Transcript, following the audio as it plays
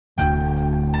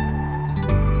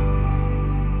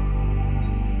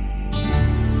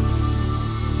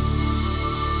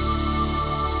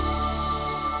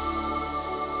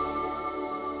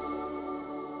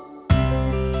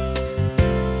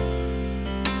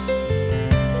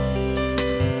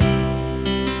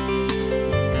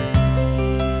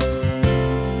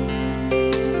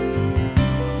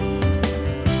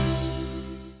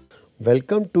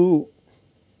Welcome to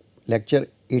lecture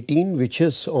 18, which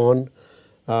is on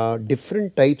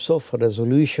different types of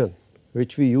resolution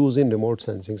which we use in remote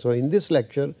sensing. So, in this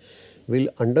lecture we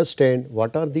will understand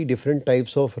what are the different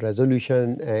types of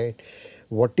resolution and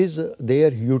what is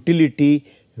their utility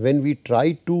when we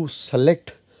try to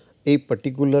select a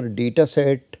particular data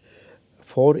set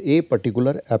for a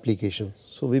particular application.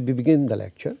 So, we begin the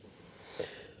lecture.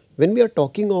 When we are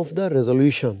talking of the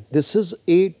resolution, this is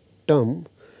a term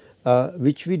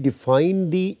which we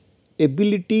define the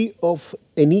ability of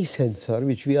any sensor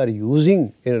which we are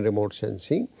using in remote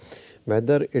sensing,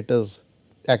 whether it is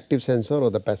active sensor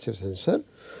or the passive sensor,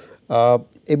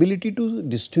 ability to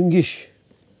distinguish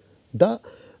the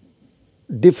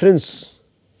difference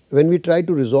when we try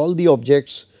to resolve the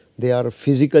objects, they are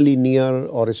physically near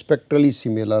or spectrally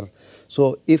similar.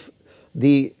 So, if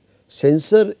the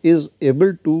sensor is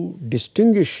able to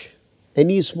distinguish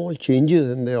any small changes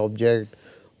in the object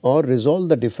or resolve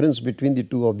the difference between the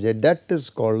two objects, that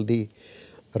is called the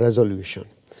resolution.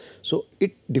 So,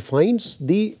 it defines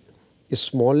the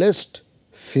smallest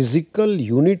physical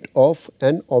unit of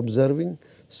an observing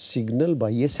signal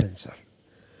by a sensor,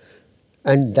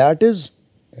 and that is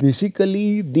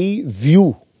basically the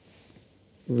view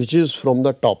which is from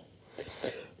the top.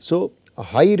 So, a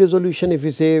high resolution, if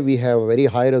we say we have very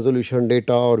high resolution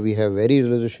data or we have very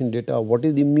resolution data, what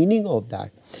is the meaning of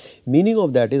that? Meaning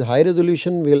of that is high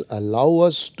resolution will allow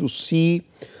us to see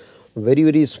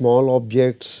very small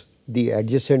objects, the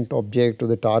adjacent object or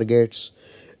the targets,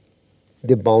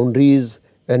 the boundaries,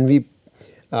 and we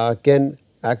can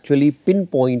actually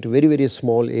pinpoint very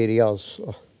small areas.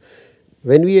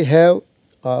 When we have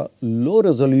a low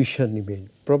resolution image,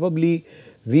 probably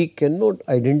we cannot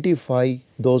identify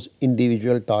those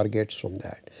individual targets from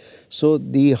that. So,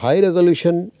 the high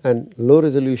resolution and low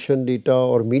resolution data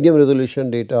or medium resolution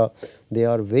data, they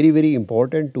are very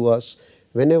important to us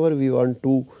whenever we want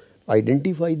to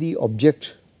identify the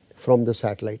object from the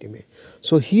satellite image.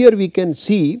 So, here we can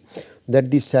see that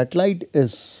the satellite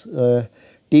is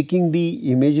taking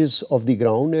the images of the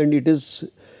ground and it is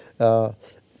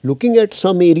looking at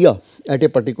some area at a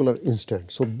particular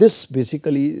instant. So, this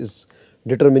basically is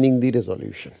determining the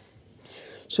resolution.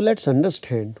 So, let us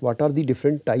understand what are the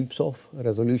different types of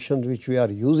resolutions which we are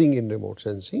using in remote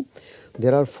sensing.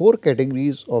 There are 4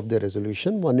 categories of the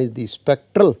resolution. One is the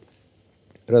spectral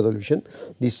resolution,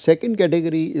 the second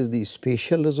category is the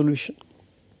spatial resolution,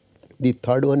 the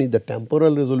third one is the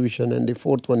temporal resolution, and the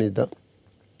fourth one is the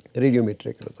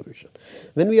radiometric resolution.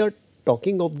 When we are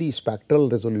talking of the spectral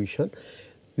resolution,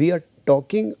 we are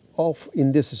talking of,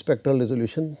 in this spectral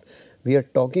resolution, we are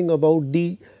talking about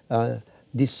the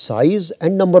size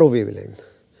and number of wavelength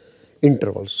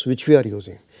intervals which we are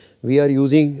using. We are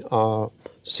using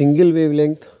single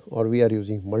wavelength or we are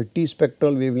using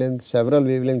multispectral wavelength, several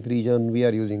wavelength region, we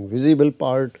are using visible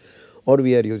part or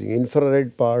we are using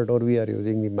infrared part or we are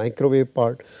using the microwave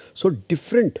part. So,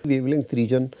 different wavelength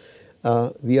region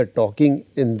we are talking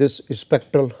in this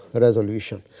spectral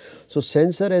resolution. So,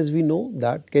 sensor, as we know,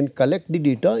 that can collect the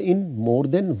data in more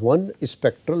than one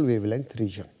spectral wavelength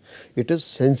region. It is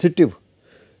sensitive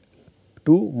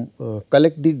to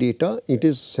collect the data, it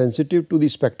is sensitive to the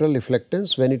spectral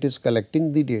reflectance when it is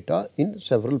collecting the data in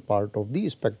several part of the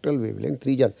spectral wavelength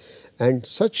region, and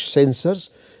such sensors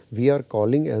we are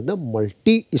calling as the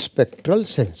multispectral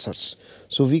sensors.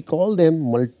 So, we call them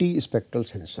multispectral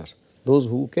sensors, those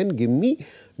who can give me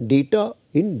data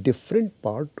in different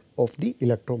part of the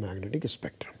electromagnetic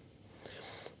spectrum.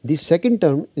 The second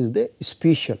term is the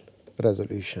spatial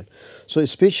resolution. So,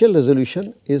 spatial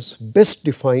resolution is best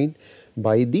defined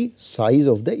by the size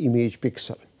of the image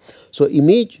pixel. So,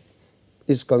 image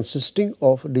is consisting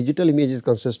of, digital image is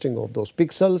consisting of those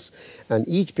pixels and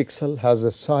each pixel has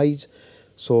a size.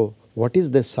 So, what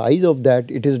is the size of that?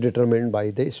 It is determined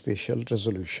by the spatial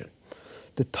resolution.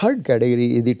 The third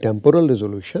category is the temporal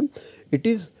resolution. It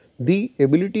is the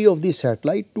ability of the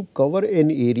satellite to cover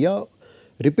an area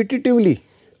repetitively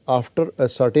after a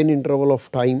certain interval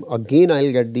of time. Again, I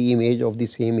will get the image of the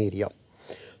same area.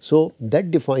 So,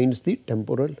 that defines the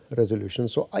temporal resolution.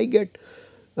 So, I get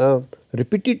a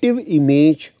repetitive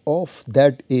image of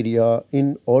that area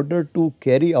in order to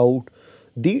carry out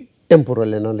the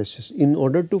temporal analysis, in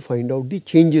order to find out the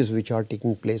changes which are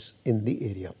taking place in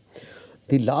the area.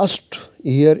 The last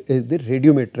here is the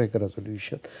radiometric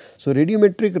resolution. So,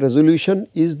 radiometric resolution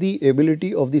is the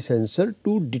ability of the sensor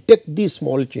to detect the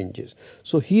small changes.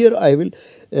 So, here I will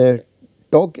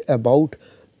talk about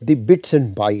the bits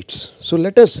and bytes. So,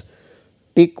 let us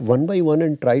take one by one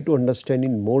and try to understand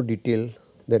in more detail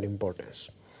their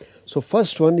importance. So,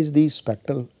 first one is the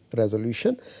spectral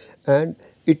resolution, and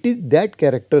it is that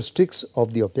characteristics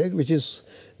of the object which is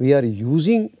we are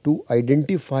using to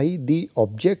identify the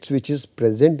objects which is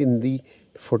present in the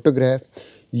photograph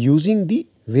using the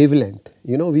wavelength.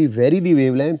 You know, we vary the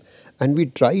wavelength and we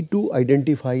try to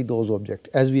identify those objects,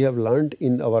 as we have learned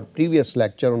in our previous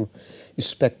lecture on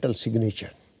spectral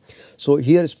signature. So,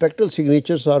 here spectral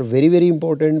signatures are very, very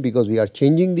important because we are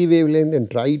changing the wavelength and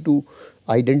try to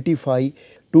identify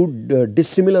two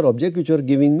dissimilar objects which are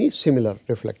giving me similar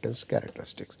reflectance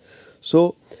characteristics.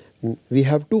 So, we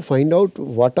have to find out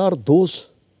what are those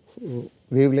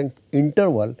wavelength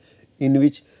interval in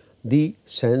which the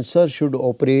sensor should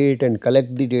operate and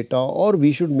collect the data, or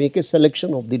we should make a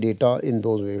selection of the data in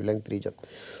those wavelength region.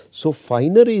 So,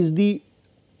 finer is the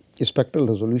spectral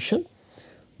resolution,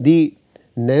 the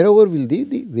narrower will be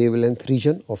the wavelength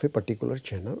region of a particular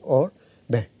channel or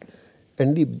band.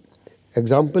 And the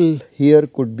example here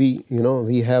could be, you know,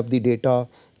 we have the data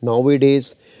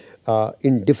nowadays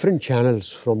in different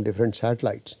channels from different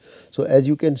satellites. So, as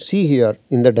you can see here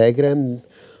in the diagram,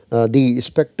 the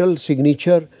spectral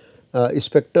signature,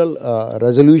 spectral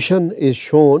resolution is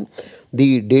shown.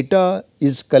 The data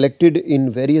is collected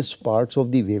in various parts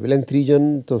of the wavelength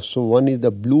region. So, one is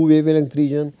the blue wavelength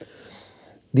region.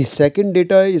 The second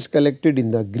data is collected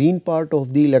in the green part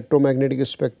of the electromagnetic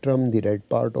spectrum, the red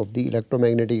part of the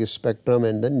electromagnetic spectrum,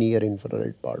 and the near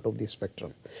infrared part of the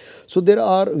spectrum. So,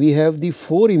 we have the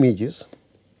 4 images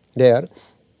there,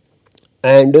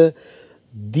 and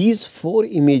these 4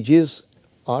 images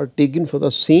are taken for the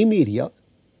same area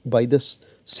by the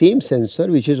same sensor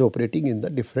which is operating in the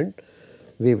different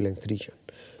wavelength region.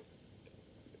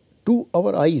 To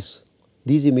our eyes,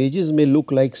 these images may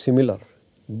look like similar,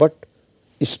 but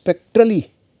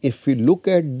spectrally, if we look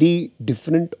at the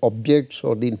different objects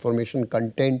or the information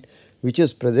content which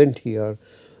is present here,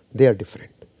 they are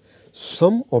different.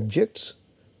 Some objects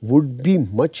would be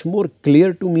much more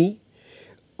clear to me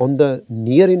on the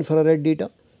near infrared data,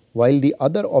 while the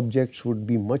other objects would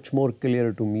be much more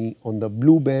clear to me on the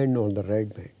blue band or the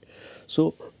red band.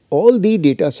 So, all the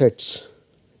data sets,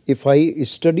 if I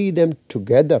study them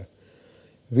together,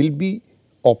 will be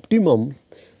optimum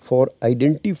for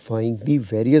identifying the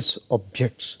various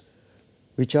objects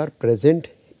which are present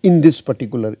in this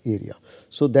particular area.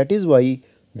 So, that is why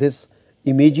this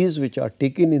images which are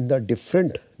taken in the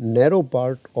different narrow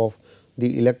part of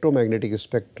the electromagnetic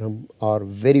spectrum are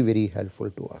very, very helpful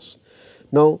to us.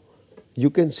 Now, you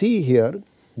can see here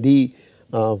the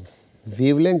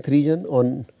wavelength region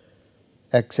on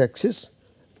x axis,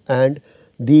 and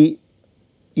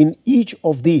in each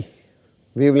of the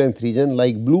wavelength region,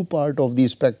 like blue part of the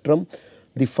spectrum,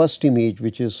 the first image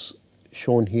which is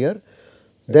shown here.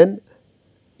 Then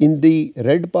in the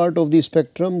red part of the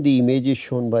spectrum, the image is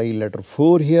shown by letter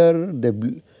 4 here,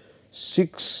 the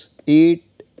 6, 8,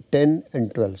 10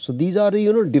 and 12. So, these are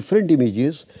different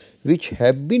images which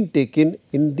have been taken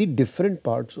in the different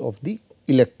parts of the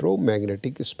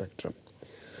electromagnetic spectrum.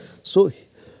 So,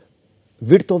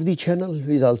 width of the channel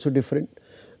is also different.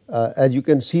 As you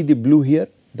can see the blue here,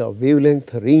 the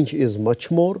wavelength range is much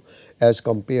more as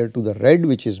compared to the red,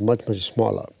 which is much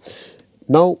smaller.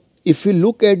 Now, if we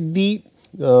look at the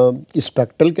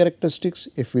spectral characteristics,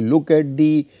 if we look at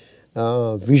the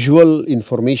visual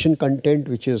information content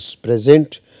which is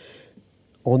present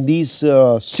on these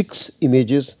 6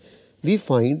 images, we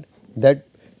find that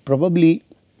probably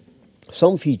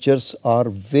some features are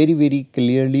very, very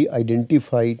clearly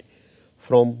identified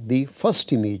from the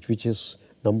first image, which is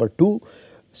number 2.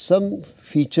 Some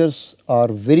features are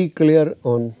very clear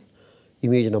on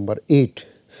image number 8.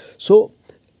 So,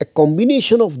 a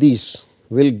combination of these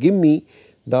will give me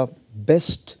the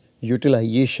best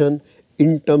utilization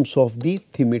in terms of the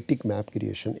thematic map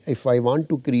creation. If I want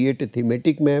to create a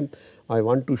thematic map, I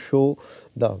want to show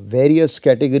the various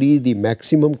categories, the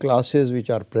maximum classes which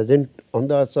are present on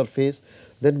the surface,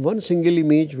 then one single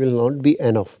image will not be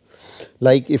enough.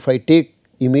 Like if I take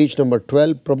image number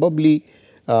 12, probably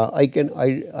I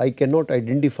cannot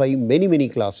identify many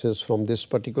classes from this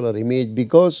particular image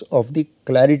because of the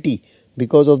clarity,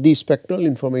 because of the spectral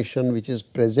information which is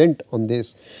present on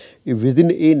this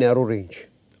within a narrow range.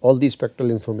 All the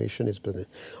spectral information is present.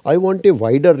 I want a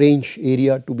wider range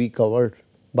area to be covered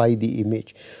by the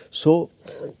image. So,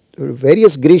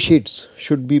 various gray shades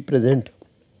should be present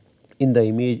in the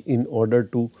image in order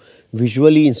to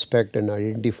visually inspect and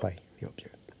identify the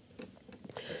object.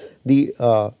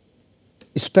 The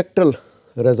spectral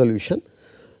resolution,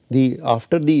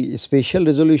 after the spatial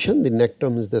resolution, the next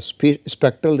term is the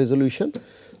spectral resolution.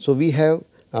 So, we have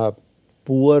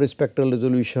poor spectral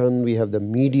resolution, we have the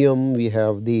medium, we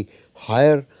have the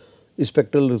higher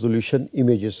spectral resolution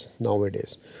images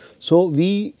nowadays. So,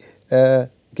 we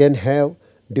can have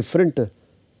different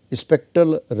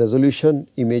spectral resolution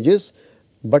images,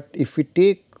 but if we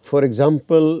take for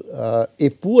example a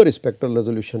poor spectral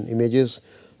resolution images,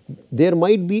 there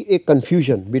might be a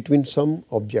confusion between some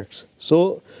objects.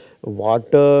 So,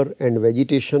 water and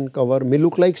vegetation cover may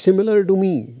look like similar to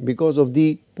me because of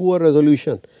the poor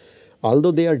resolution,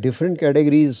 although they are different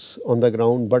categories on the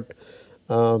ground, but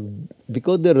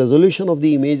because the resolution of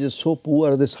the image is so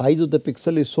poor, the size of the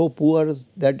pixel is so poor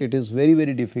that it is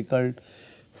very difficult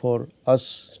for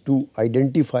us to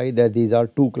identify that these are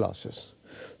two classes.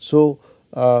 So,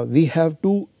 we have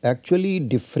to actually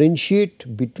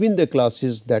differentiate between the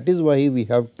classes, that is why we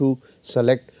have to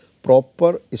select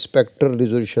proper spectral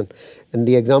resolution. And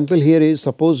the example here is,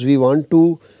 suppose we want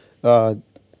to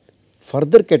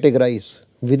further categorize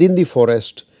within the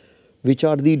forest which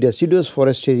are the deciduous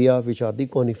forest area, which are the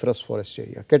coniferous forest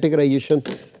area. Categorization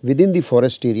within the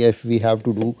forest area, if we have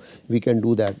to do, we can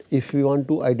do that. If we want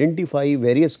to identify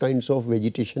various kinds of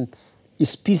vegetation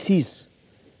species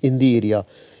in the area,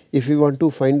 if we want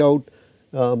to find out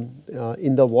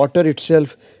in the water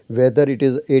itself whether it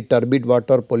is a turbid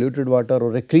water, polluted water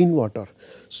or a clean water.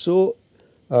 So,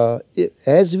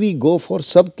 as we go for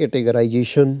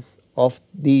subcategorization of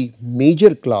the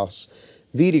major class,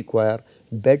 we require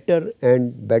better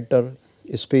and better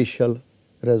spatial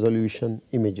resolution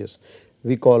images.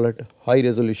 We call it high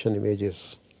resolution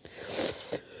images.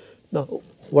 Now,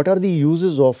 what are the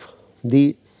uses of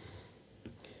the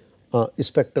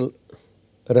spectral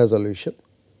resolution?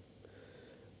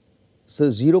 So,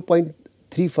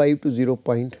 0.35 to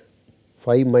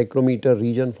 0.5 micrometer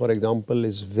region, for example,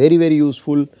 is very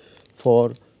useful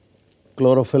for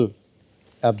chlorophyll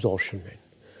absorption.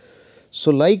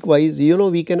 So, likewise,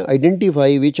 we can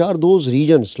identify which are those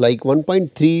regions, like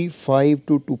 1.35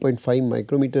 to 2.5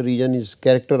 micrometer region is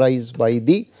characterized by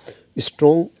the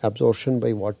strong absorption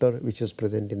by water which is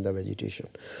present in the vegetation.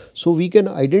 So, we can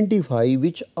identify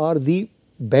which are the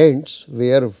bands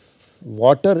where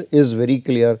water is very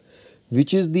clear,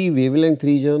 which is the wavelength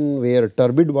region where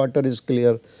turbid water is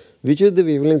clear, which is the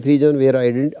wavelength region where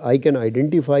I can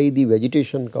identify the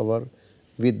vegetation cover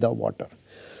with the water.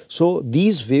 So,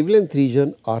 these wavelength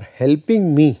region are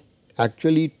helping me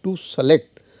actually to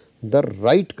select the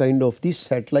right kind of the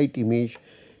satellite image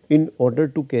in order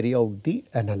to carry out the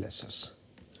analysis.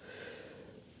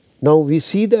 Now, we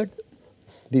see that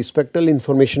the spectral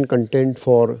information content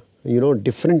for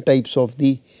different types of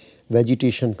the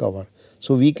vegetation cover.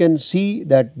 So, we can see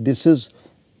that this is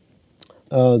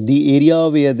the area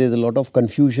where there is a lot of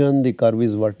confusion, the curve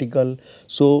is vertical.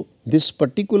 So, this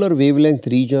particular wavelength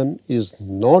region is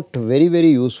not very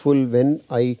useful when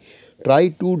I try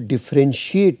to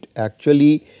differentiate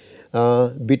actually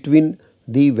between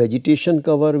the vegetation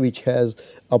cover which has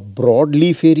a broad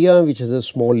leaf area, which has a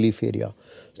small leaf area.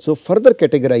 So, further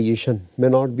categorization may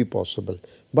not be possible,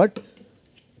 but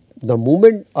the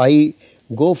moment I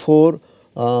go for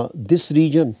this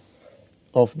region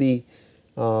of the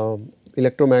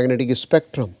electromagnetic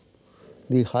spectrum,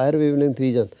 the higher wavelength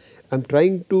region, I am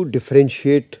trying to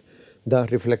differentiate the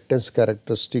reflectance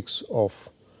characteristics of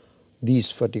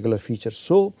these particular features.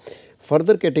 So,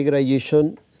 further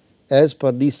categorization as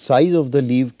per the size of the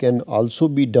leaf can also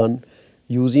be done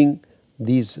using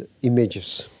these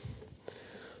images.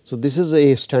 So, this is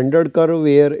a standard curve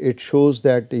where it shows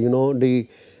that the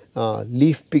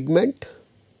leaf pigment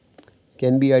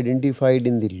can be identified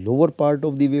in the lower part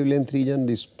of the wavelength region,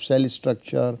 the cell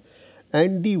structure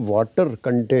and the water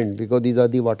content, because these are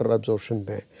the water absorption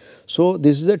band. So,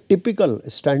 this is a typical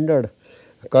standard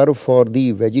curve for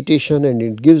the vegetation, and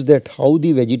it gives that how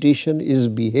the vegetation is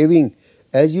behaving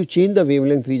as you change the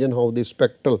wavelength region, how the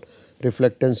spectral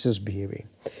reflectance is behaving,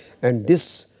 and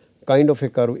this kind of a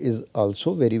curve is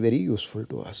also very useful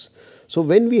to us. So,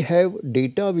 when we have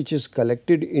data which is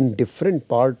collected in different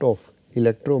part of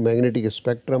electromagnetic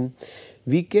spectrum,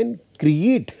 we can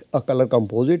create a color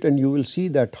composite, and you will see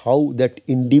that how that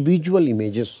individual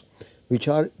images which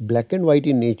are black and white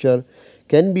in nature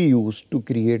can be used to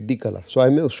create the color. So, I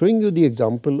am showing you the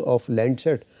example of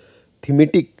Landsat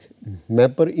thematic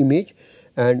mapper image,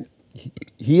 and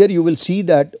here you will see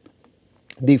that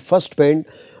the first band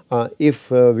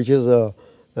which is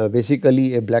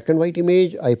basically a black and white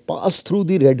image, I pass through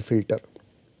the red filter.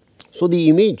 So, the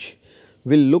image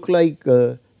will look like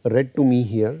red to me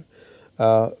here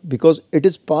because it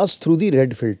is passed through the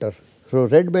red filter. So,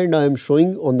 red band I am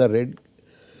showing on the red,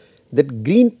 that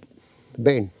green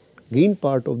band, green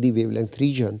part of the wavelength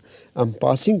region I am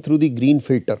passing through the green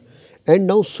filter and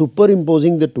now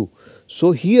superimposing the two.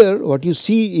 So, here what you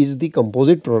see is the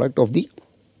composite product of the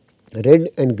red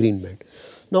and green band.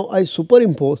 Now, I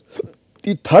superimpose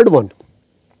the third one,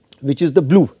 which is the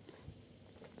blue.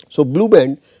 So, blue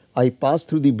band I pass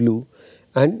through the blue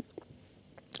and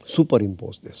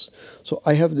superimpose this. So,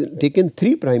 I have taken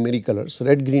 3 primary colors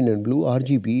red, green and blue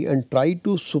RGB and try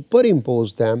to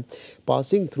superimpose them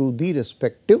passing through the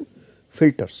respective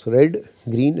filters red,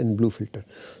 green and blue filter.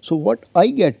 So, what I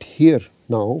get here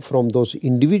now from those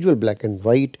individual black and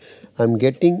white, I am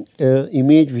getting an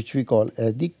image which we call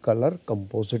as the color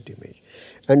composite image,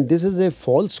 and this is a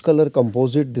false color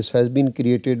composite. This has been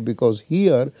created because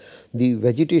here the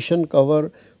vegetation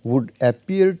cover would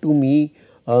appear to me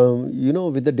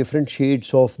with the different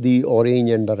shades of the orange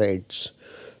and the reds.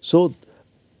 So,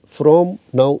 from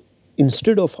now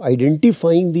instead of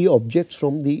identifying the objects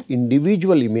from the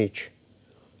individual image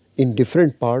in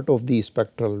different part of the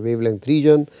spectral wavelength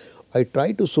region, I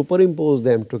try to superimpose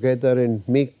them together and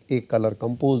make a color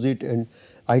composite and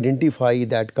identify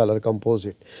that color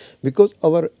composite, because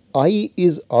our eye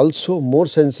is also more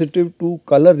sensitive to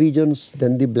color regions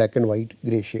than the black and white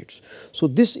gray shades. So,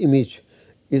 this image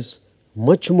is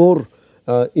much more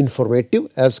informative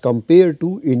as compared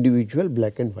to individual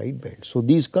black and white bands. So,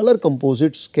 these color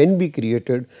composites can be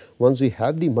created once we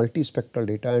have the multispectral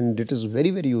data, and it is very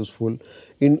useful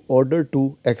in order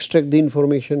to extract the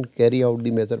information, carry out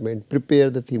the measurement, prepare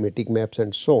the thematic maps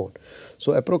and so on.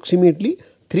 So, approximately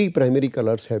 3 primary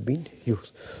colors have been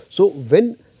used. So,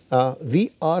 when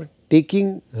we are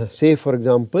taking say for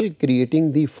example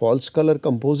creating the false color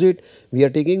composite, we are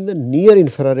taking the near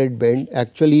infrared band,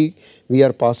 actually we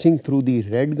are passing through the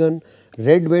red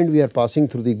band we are passing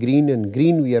through the green, and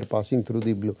green we are passing through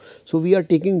the blue. So, we are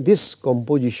taking this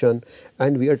composition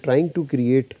and we are trying to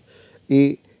create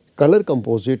a color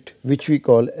composite which we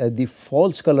call as the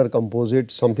false color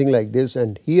composite, something like this,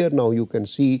 and here now you can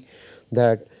see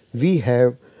that we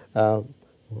have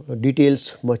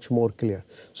details much more clear.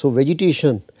 So,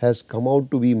 vegetation has come out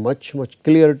to be much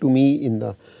clearer to me in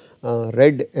the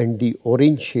red and the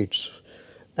orange shades,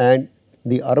 and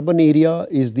the urban area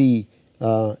is the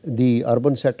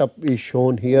urban setup is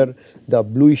shown here. The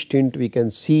bluish tint we can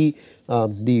see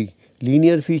the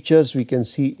linear features, we can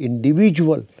see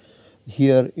individual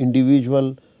here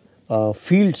individual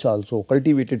fields also,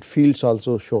 cultivated fields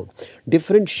also shown.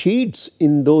 Different shades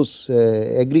in those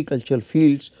agricultural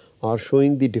fields are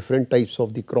showing the different types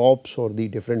of the crops or the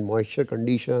different moisture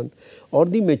condition or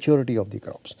the maturity of the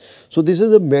crops. So, this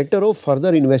is a matter of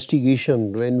further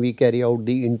investigation when we carry out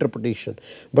the interpretation,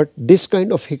 but this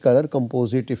kind of a color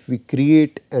composite if we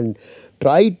create and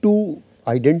try to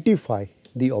identify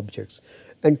the objects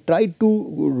and try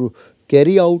to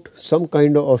carry out some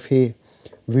kind of a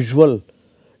visual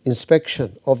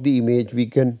inspection of the image, we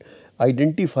can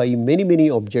identify many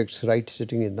objects right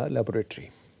sitting in the laboratory.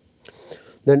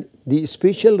 Then the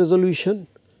spatial resolution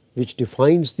which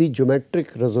defines the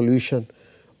geometric resolution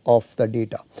of the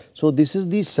data. So, this is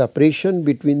the separation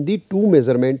between the two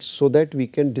measurements so that we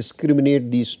can discriminate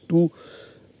these two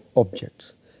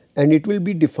objects, and it will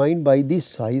be defined by the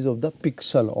size of the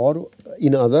pixel, or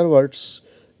in other words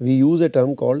we use a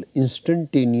term called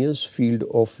instantaneous field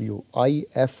of view,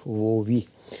 IFOV.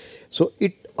 So,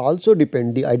 it also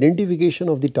depends, the identification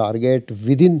of the target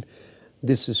within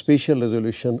this spatial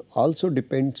resolution also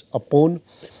depends upon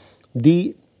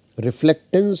the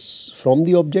reflectance from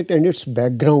the object and its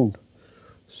background.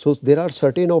 So, there are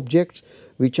certain objects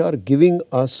which are giving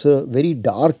us a very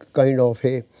dark kind of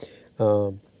a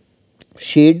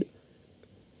shade,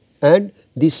 and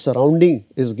the surrounding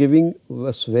is giving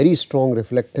us very strong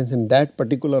reflectance in that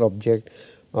particular object,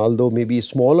 although maybe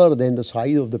smaller than the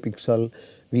size of the pixel,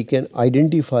 we can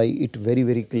identify it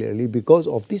very clearly because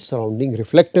of the surrounding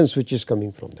reflectance which is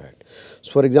coming from that.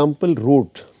 So, for example, road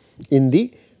in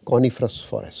the coniferous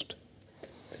forest.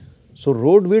 So,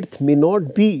 road width may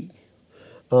not be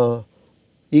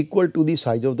equal to the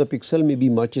size of the pixel, may be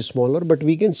much smaller, but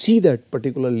we can see that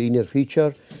particular linear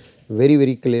feature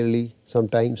very clearly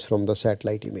sometimes from the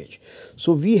satellite image.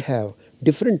 So, we have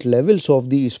different levels of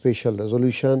the spatial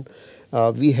resolution.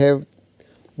 We have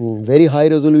very high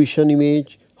resolution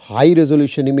image, high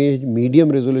resolution image, medium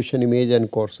resolution image and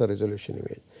coarser resolution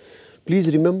image.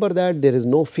 Please remember that there is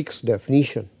no fixed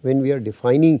definition when we are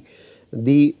defining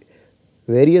the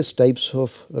various types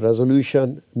of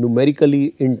resolution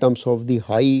numerically in terms of the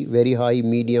high, very high,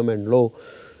 medium and low.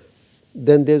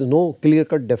 Then there is no clear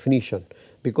cut definition,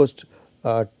 because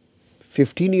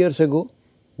 15 years ago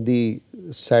the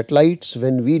satellites,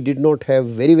 when we did not have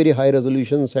very high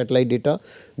resolution satellite data,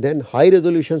 then high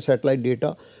resolution satellite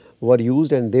data were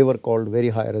used and they were called very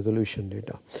high resolution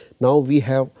data. Now we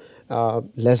have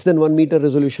less than 1 meter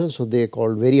resolution, so they are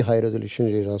called very high resolution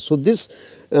data. So, this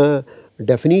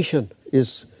definition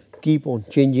is keep on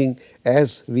changing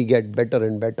as we get better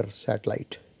and better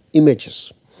satellite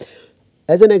images.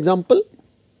 As an example,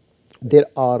 there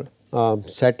are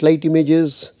satellite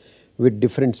images with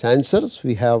different sensors.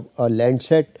 We have a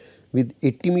Landsat with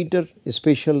 80-meter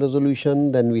spatial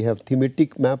resolution, then we have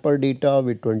thematic mapper data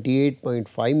with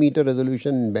 28.5-meter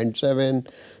resolution in band 7,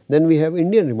 then we have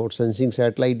Indian remote sensing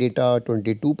satellite data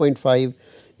 22.5,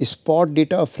 spot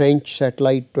data French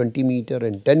satellite 20-meter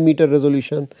and 10-meter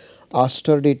resolution,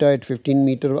 Aster data at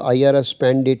 15-meter, IRS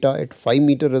pan data at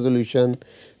 5-meter resolution,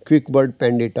 QuickBird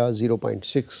pan data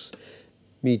 0.6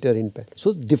 meter in pan.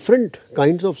 So, different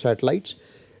kinds of satellites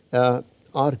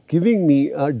are giving me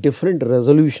a different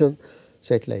resolution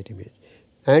satellite image,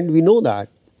 and we know that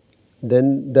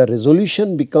then the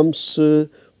resolution becomes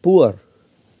poor.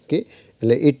 Okay,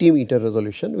 80-meter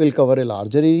resolution will cover a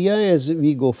larger area. As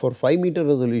we go for 5-meter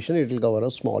resolution, it will cover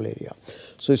a small area.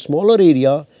 So, a smaller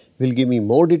area will give me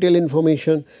more detailed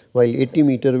information, while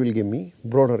 80-meter will give me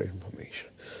broader information.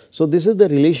 So, this is the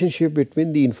relationship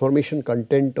between the information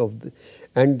content of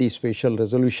and the spatial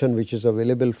resolution which is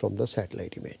available from the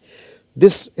satellite image.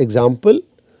 This example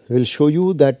will show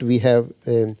you that we have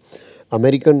an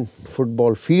American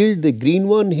football field, the green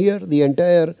one here, the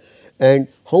entire, and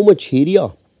how much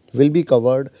area will be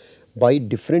covered by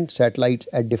different satellites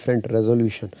at different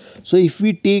resolution. So, if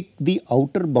we take the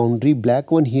outer boundary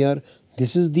black one here,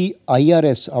 this is the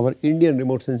IRS, our Indian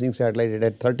remote sensing satellite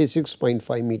at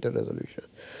 36.5 meter resolution.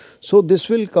 So, this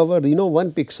will cover,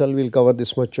 1 pixel will cover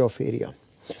this much of area.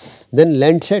 Then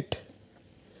Landsat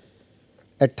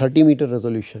at 30-meter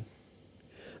resolution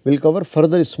will cover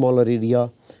further smaller area.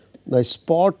 The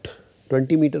Spot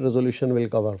 20-meter resolution will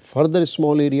cover further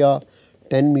small area,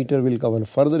 10-meter will cover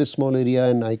further small area,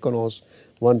 and Iconos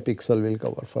 1 pixel will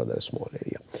cover further small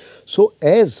area. So,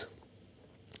 as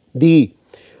the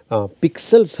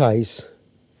pixel size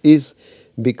is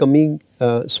becoming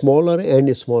smaller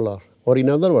and smaller, or in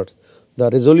other words, the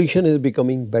resolution is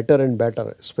becoming better and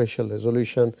better, spatial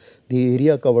resolution, the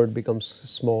area covered becomes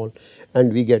small,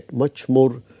 and we get much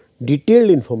more detailed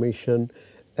information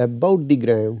about the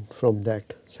ground from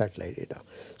that satellite data.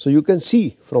 So, you can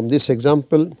see from this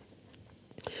example,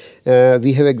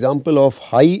 we have example of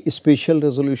high spatial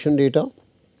resolution data,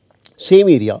 same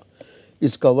area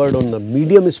is covered on the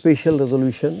medium spatial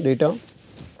resolution data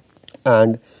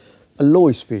and a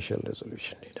low spatial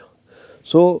resolution data.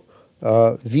 So,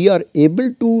 we are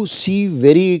able to see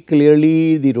very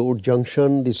clearly the road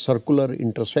junction, the circular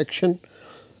intersection,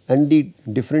 and the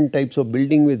different types of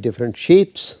building with different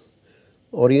shapes,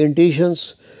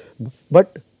 orientations,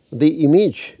 but the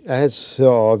image, as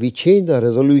we change the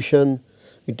resolution,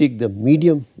 we take the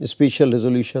medium spatial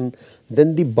resolution,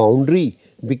 then the boundary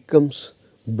becomes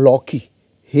blocky,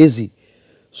 hazy.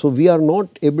 So, we are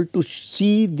not able to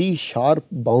see the sharp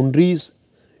boundaries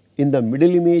in the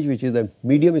middle image, which is the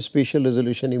medium spatial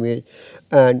resolution image,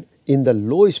 and in the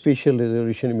low spatial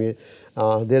resolution image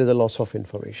there is a loss of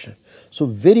information. So,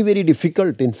 very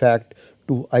difficult in fact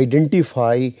to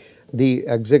identify the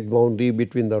exact boundary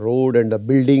between the road and the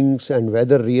buildings, and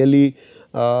whether really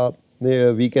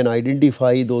we can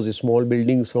identify those small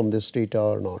buildings from this data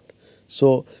or not.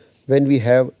 So, when we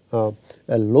have a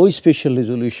low spatial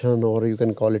resolution, or you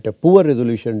can call it a poor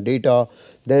resolution data,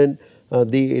 then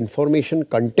the information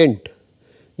content,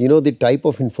 the type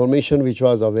of information which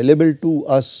was available to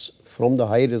us from the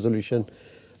high resolution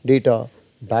data,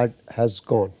 that has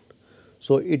gone.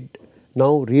 So, it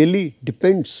now really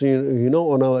depends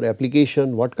on our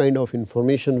application, what kind of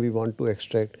information we want to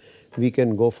extract. We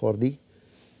can go for the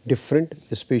different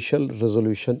spatial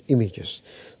resolution images.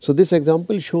 So, this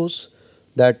example shows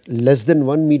that less than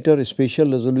 1 meter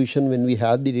spatial resolution, when we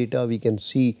have the data, we can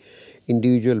see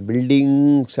individual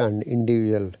buildings and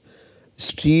individual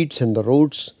streets and the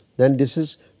roads. Then this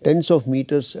is tens of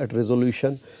meters at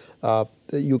resolution.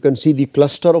 You can see the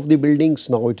cluster of the buildings.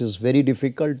 Now, it is very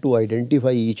difficult to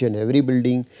identify each and every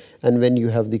building, and when you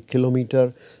have the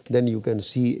kilometer, then you can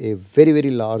see a very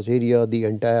large area, the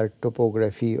entire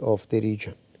topography of the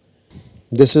region.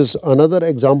 This is another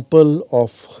example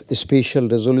of spatial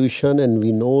resolution, and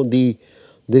we know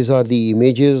these are the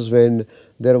images when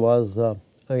there was a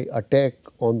attack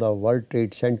on the World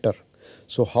Trade Center.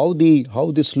 So, how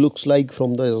this looks like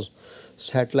from the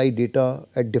satellite data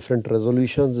at different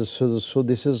resolutions. So,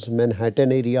 this is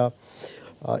Manhattan area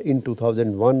in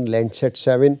 2001, Landsat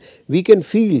 7. We can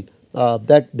feel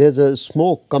that there is a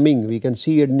smoke coming. We can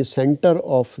see in the center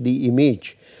of the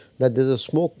image that there is a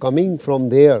smoke coming from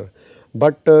there,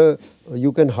 but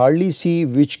you can hardly see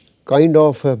which kind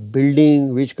of a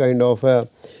building, which kind of a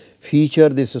feature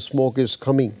this smoke is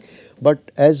coming.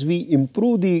 But as we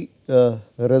improve the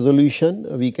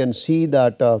resolution, we can see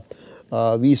that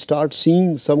we start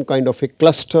seeing some kind of a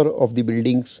cluster of the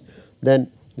buildings.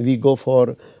 Then we go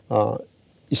for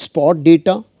spot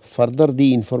data, further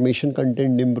the information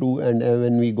content improve, and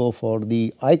when we go for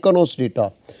the iconos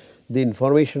data, the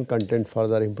information content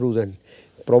further improves, and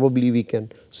probably we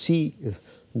can see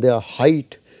the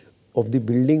height of the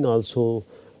building also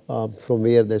from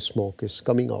where the smoke is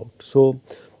coming out. So,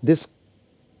 this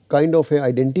kind of a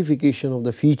identification of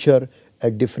the feature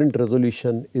at different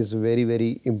resolution is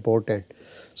very important.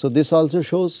 So, this also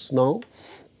shows now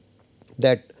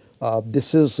that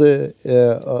this is in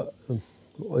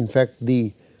fact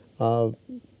the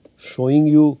showing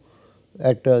you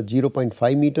at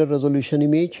 0.5 meter resolution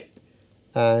image,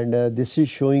 and this is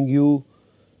showing you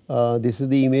this is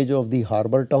the image of the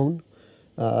harbor town,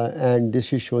 and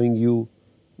this is showing you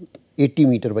 80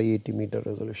 meter by 80 meter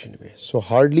resolution image. So,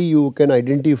 hardly you can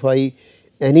identify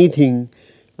anything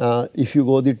if you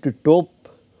go to the top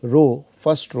row,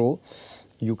 first row,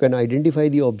 you can identify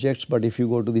the objects, but if you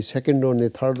go to the second row and the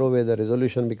third row where the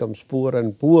resolution becomes poor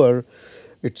and poor,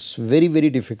 it is very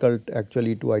difficult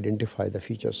actually to identify the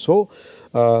features. So,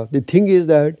 the thing is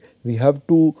that we have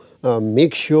to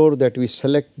make sure that we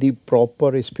select the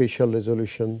proper spatial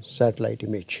resolution satellite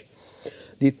image.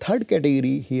 The third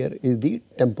category here is the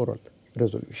temporal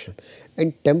resolution,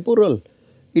 and temporal,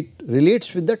 it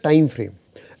relates with the time frame,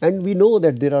 and we know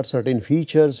that there are certain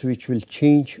features which will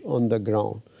change on the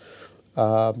ground.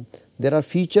 There are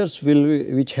features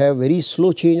which have very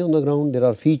slow change on the ground, there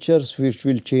are features which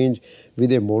will change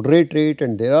with a moderate rate,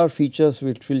 and there are features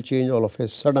which will change all of a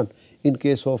sudden in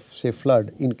case of say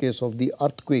flood, in case of the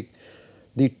earthquake.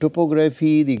 The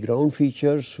topography, the ground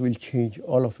features will change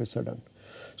all of a sudden.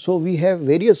 So, we have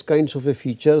various kinds of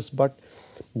features, but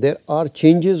there are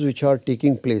changes which are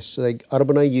taking place like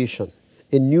urbanization,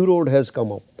 a new road has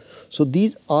come up. So,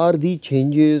 these are the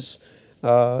changes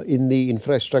in the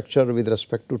infrastructure with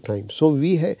respect to time. So,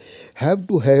 we have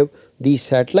to have the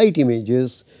satellite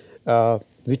images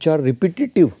which are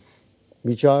repetitive,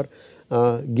 which are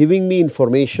giving me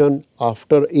information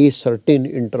after a certain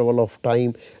interval of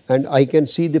time, and I can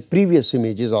see the previous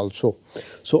images also.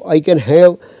 So, I can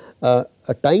have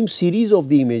a time series of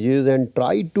the images and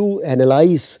try to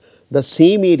analyze the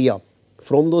same area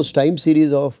from those time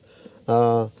series of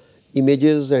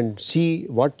images and see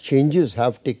what changes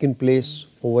have taken place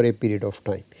over a period of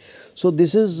time. So,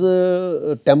 this is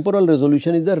temporal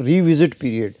resolution is the revisit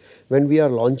period. When we are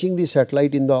launching the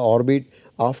satellite in the orbit,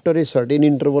 after a certain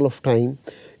interval of time,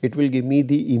 it will give me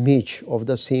the image of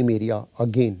the same area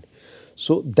again.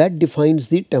 So, that defines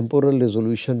the temporal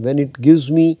resolution. When it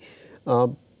gives me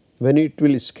when it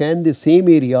will scan the same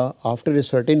area after a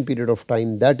certain period of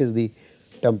time, that is the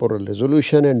temporal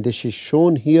resolution, and this is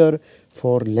shown here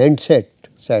for Landsat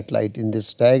satellite in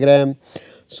this diagram.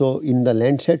 So, in the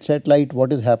Landsat satellite,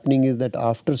 what is happening is that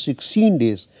after 16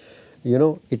 days,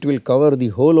 it will cover the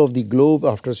whole of the globe.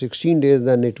 After 16 days,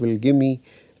 then it will give me,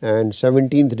 and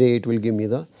 17th day it will give me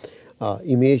the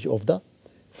image of the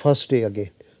first day again.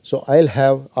 So, I will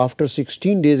have after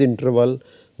 16 days interval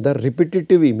the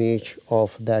repetitive image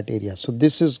of that area. So,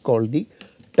 this is called the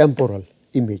temporal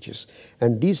images,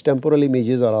 and these temporal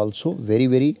images are also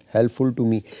very helpful to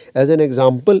me. As an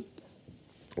example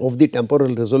of the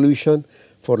temporal resolution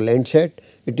for Landsat,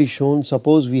 it is shown,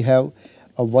 suppose we have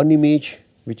a one image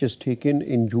which is taken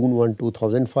in June 1,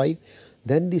 2005,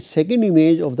 then the second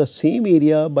image of the same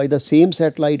area by the same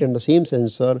satellite and the same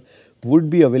sensor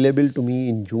would be available to me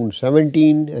in June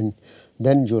 17 and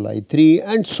then July 3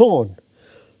 and so on.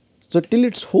 So, till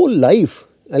its whole life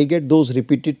I will get those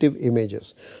repetitive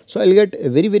images. So, I will get a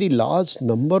very large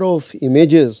number of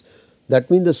images. That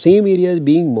means the same area is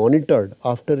being monitored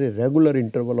after a regular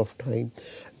interval of time,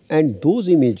 and those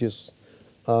images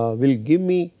will give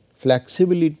me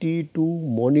flexibility to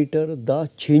monitor the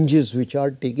changes which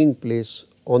are taking place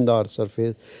on the earth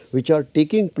surface, which are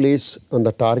taking place on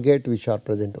the target, which are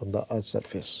present on the earth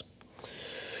surface.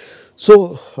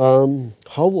 So,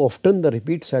 how often the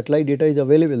repeat satellite data is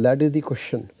available, that is the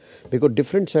question, because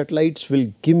different satellites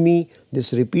will give me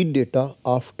this repeat data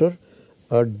after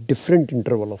a different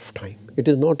interval of time. It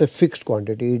is not a fixed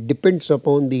quantity, it depends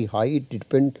upon the height,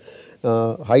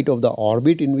 height of the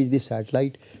orbit in which the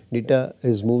satellite data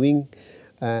is moving,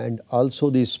 and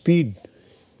also the speed,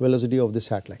 velocity of the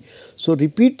satellite. So,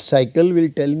 repeat cycle will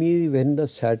tell me when the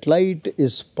satellite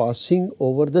is passing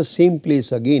over the same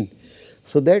place again,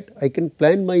 so that I can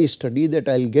plan my study that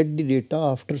I will get the data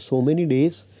after so many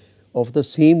days of the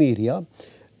same area,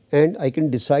 and I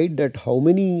can decide that how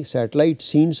many satellite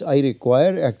scenes I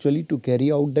require actually to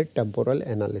carry out that temporal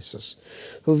analysis.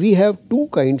 So, we have two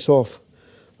kinds of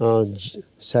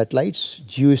satellites,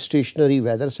 geostationary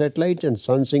weather satellites and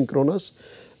sun synchronous,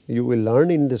 you will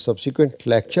learn in the subsequent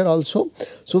lecture also.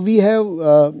 So, we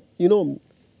have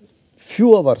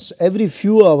few hours, every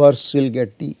few hours you will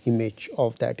get the image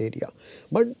of that area,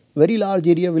 but very large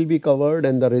area will be covered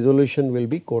and the resolution will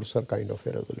be coarser kind of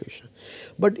a resolution.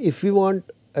 But if we want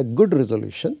a good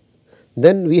resolution,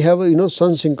 then we have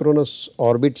sun synchronous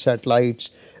orbit satellites,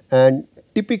 and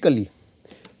typically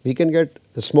we can get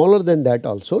smaller than that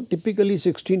also, typically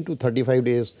 16 to 35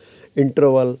 days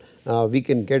interval we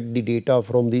can get the data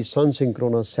from the sun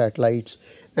synchronous satellites,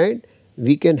 and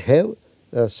we can have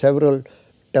several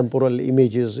temporal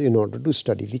images in order to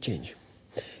study the change.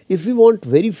 If we want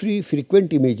very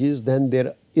frequent images, then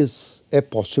there is a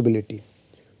possibility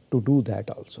to do that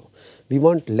also. We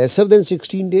want lesser than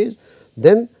 16 days,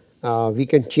 then we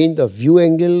can change the view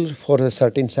angle for a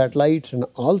certain satellites, and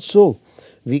also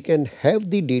we can have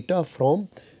the data from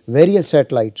various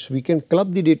satellites. We can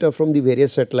club the data from the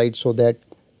various satellites so that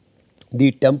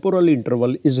the temporal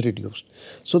interval is reduced.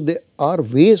 So, there are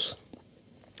ways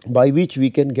by which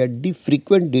we can get the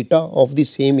frequent data of the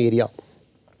same area,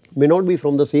 may not be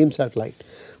from the same satellite,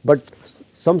 but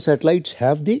some satellites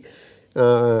have the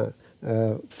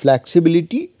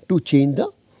flexibility to change the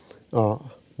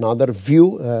another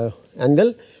view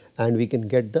angle, and we can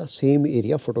get the same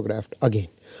area photographed again.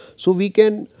 So, we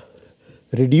can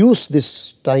reduce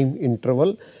this time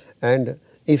interval, and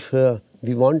if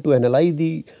we want to analyze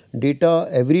the data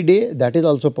every day, that is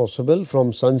also possible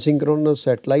from sun synchronous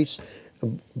satellites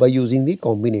by using the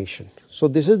combination. So,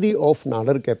 this is the off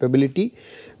Nader capability.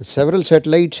 Several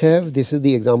satellites have, this is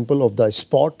the example of the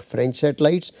SPOT French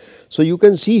satellites. So, you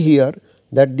can see here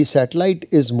that the satellite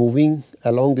is moving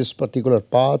along this particular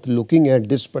path, looking at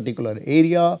this particular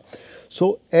area.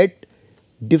 So,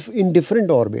 in different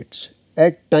orbits,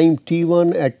 at time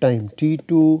T1, at time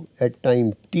T2, at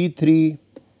time T3,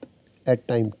 at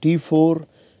time T4,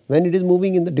 when it is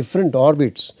moving in the different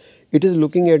orbits, it is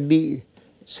looking at the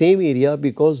same area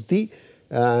because the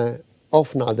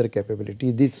of Nader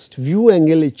capability. This view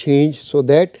angle is changed so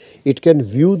that it can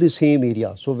view the same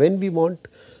area. So, when we want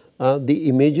the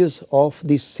images of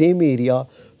the same area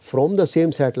from the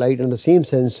same satellite and the same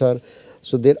sensor,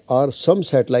 so there are some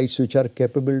satellites which are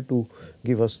capable to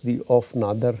give us the off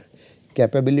Nader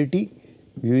capability,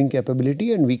 viewing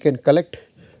capability, and we can collect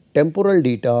temporal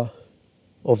data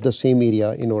of the same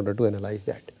area in order to analyze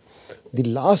that. The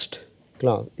last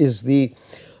class is the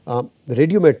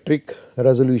radiometric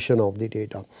resolution of the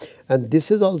data, and this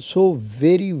is also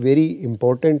very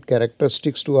important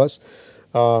characteristics to us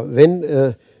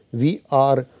when we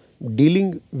are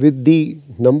dealing with the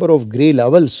number of gray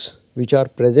levels which are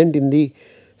present in the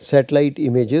satellite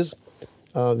images.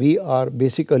 We are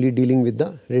basically dealing with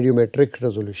the radiometric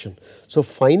resolution. So,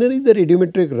 finally, the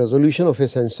radiometric resolution of a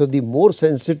sensor, the more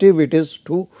sensitive it is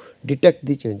to detect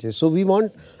the changes. So, we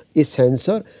want a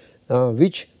sensor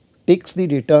which takes the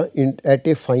data at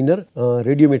a finer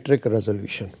radiometric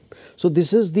resolution. So,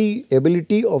 this is the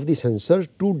ability of the sensor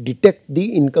to detect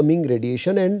the incoming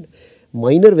radiation and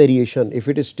minor variation if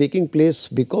it is taking place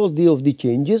because of the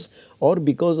changes or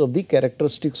because of the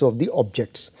characteristics of the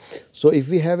objects. So, if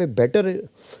we have a better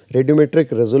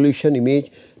radiometric resolution image,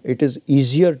 it is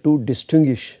easier to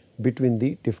distinguish between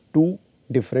the two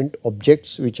different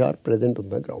objects which are present on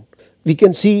the ground. We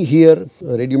can see here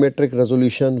radiometric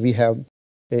resolution we have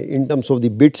in terms of the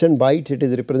bits and bytes. It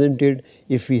is represented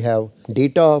if we have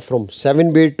data from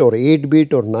 7 bit or 8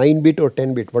 bit or 9 bit or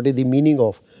 10 bit. What is the meaning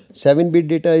of 7 bit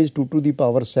data is 2 to the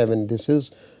power 7. This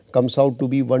is comes out to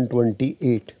be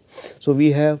 128. So,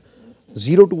 we have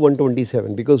 0 to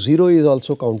 127 because 0 is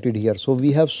also counted here. So,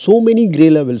 we have so many gray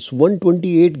levels,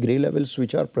 128 gray levels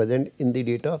which are present in the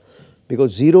data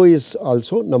because 0 is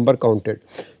also number counted.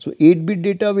 So, 8 bit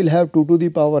data will have 2 to the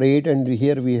power 8, and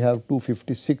here we have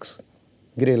 256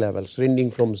 gray levels ranging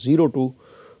from 0 to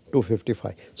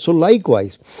 255. So,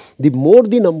 likewise, the more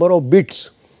the number of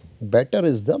bits, better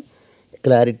is the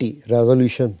clarity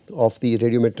resolution of the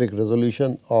radiometric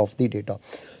resolution of the data.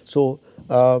 So,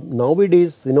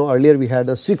 nowadays earlier we had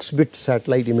a 6 bit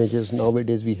satellite images,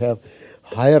 nowadays we have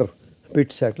higher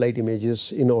bit satellite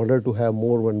images in order to have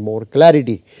more and more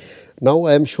clarity. Now,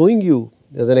 I am showing you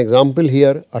as an example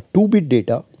here a 2 bit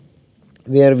data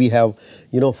where we have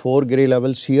 4 gray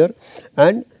levels here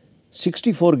and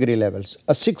 64 gray levels,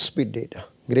 a 6 bit data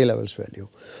gray levels value.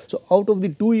 So, out of the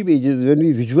 2 images, when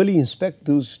we visually inspect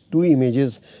those 2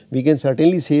 images, we can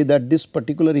certainly say that this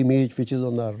particular image which is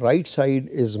on the right side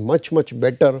is much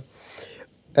better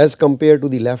as compared to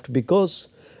the left, because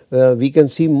we can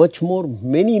see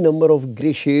many number of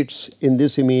gray shades in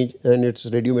this image and its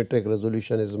radiometric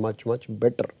resolution is much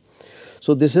better.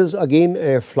 So, this is again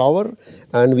a flower,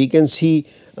 and we can see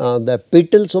the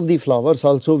petals of the flowers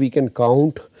also we can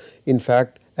count in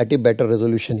fact at a better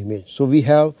resolution image. So, we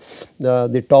have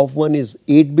the top one is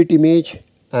 8-bit image,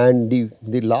 and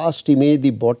the last image, the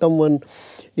bottom one,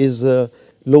 is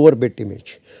lower bit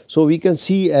image. So, we can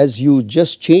see as you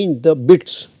just change the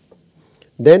bits,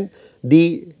 then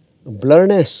the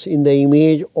blurriness in the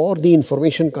image or the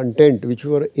information content which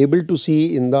you are able to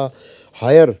see in the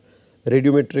higher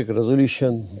radiometric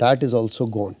resolution, that is also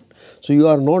gone. So, you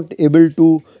are not able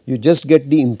to, you just get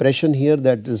the impression here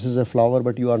that this is a flower,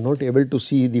 but you are not able to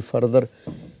see the further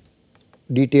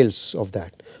details of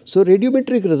that. So,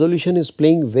 radiometric resolution is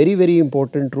playing very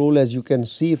important role, as you can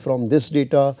see from this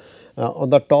data. On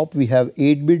the top we have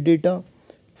 8-bit data,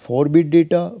 4-bit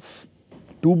data,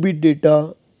 2-bit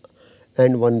data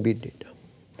and 1-bit data.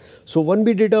 So,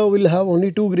 1-bit data will have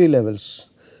only 2 gray levels,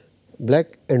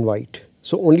 black and white.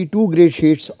 So, only 2 gray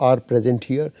shades are present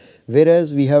here,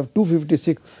 whereas we have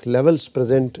 256 levels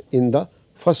present in the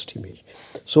first image.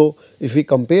 So, if we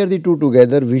compare the two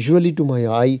together visually to my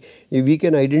eye, we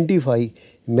can identify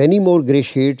many more gray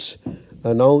shades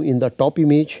now in the top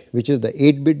image, which is the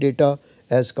 8-bit data,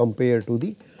 as compared to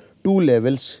the 2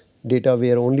 levels data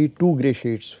where only 2 gray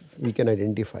shades we can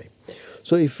identify.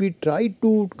 So, if we try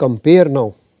to compare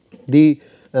now the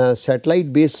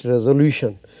satellite based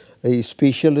resolution, the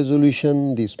spatial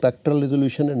resolution, the spectral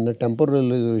resolution and the temporal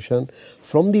resolution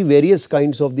from the various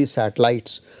kinds of the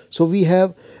satellites. So, we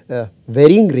have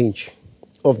varying range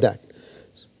of that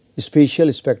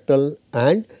spatial, spectral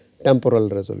and temporal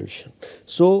resolution.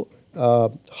 So,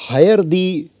 higher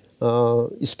the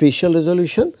spatial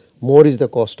resolution, more is the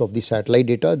cost of the satellite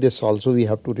data. This also we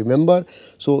have to remember.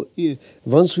 So,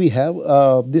 once we have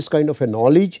this kind of a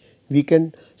knowledge, we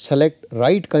can select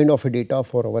right kind of a data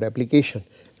for our application.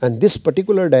 And this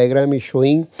particular diagram is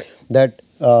showing that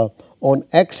on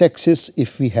x axis,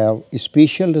 if we have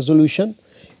spatial resolution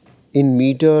in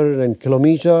meter and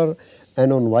kilometer,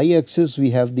 and on y axis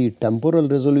we have the temporal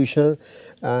resolution,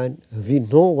 and we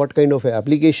know what kind of a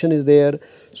application is there.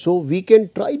 So, we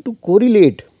can try to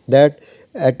correlate that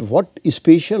at what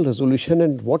spatial resolution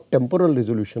and what temporal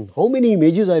resolution, how many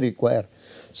images I require.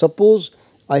 Suppose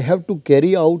I have to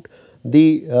carry out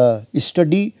the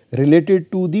study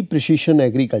related to the precision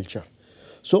agriculture.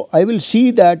 So, I will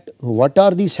see that what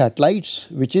are the satellites,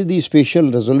 which is the spatial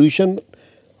resolution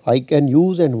I can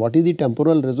use and what is the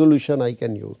temporal resolution I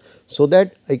can use, so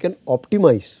that I can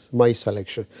optimize my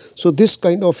selection. So, this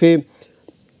kind of a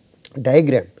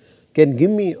diagram can give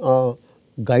me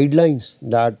guidelines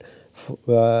that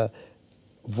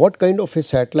what kind of a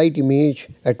satellite image,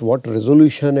 at what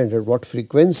resolution and at what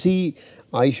frequency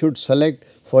I should select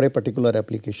for a particular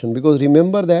application. Because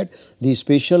remember that the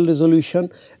spatial resolution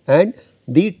and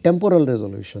the temporal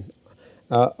resolution,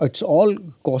 it is all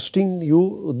costing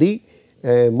you the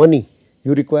money.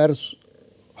 You require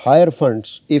higher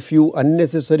funds if you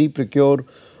unnecessarily procure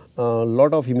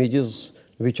lot of images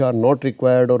which are not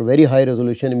required, or very high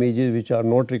resolution images which are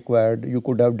not required. You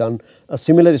could have done a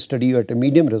similar study at a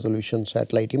medium resolution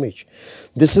satellite image.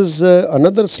 This is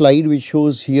another slide which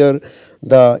shows here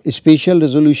the spatial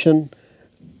resolution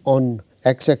on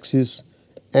x axis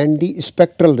and the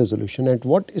spectral resolution. At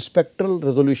what spectral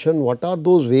resolution, what are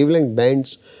those wavelength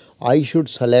bands I should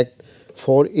select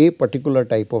for a particular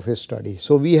type of a study.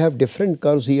 So, we have different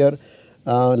curves here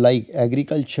like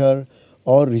agriculture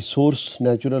or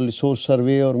natural resource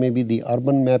survey, or maybe the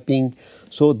urban mapping.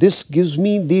 So, this gives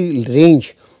me the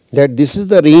range, that this is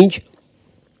the range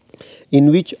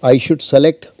in which I should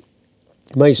select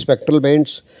my spectral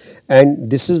bands,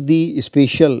 and this is the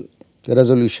spatial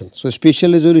resolution. So,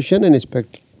 spatial resolution and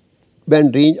spectral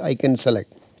band range I can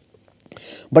select.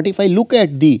 But if I look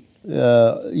at the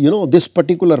this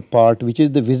particular part, which is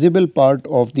the visible part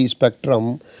of the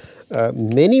spectrum,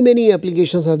 many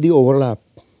applications have the overlap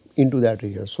into that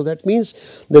region. So, that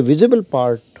means the visible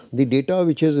part, the data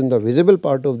which is in the visible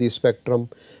part of the spectrum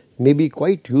may be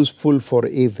quite useful for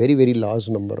a very large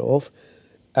number of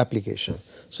applications.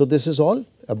 So, this is all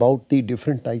about the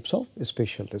different types of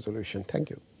spatial resolution. Thank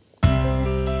you.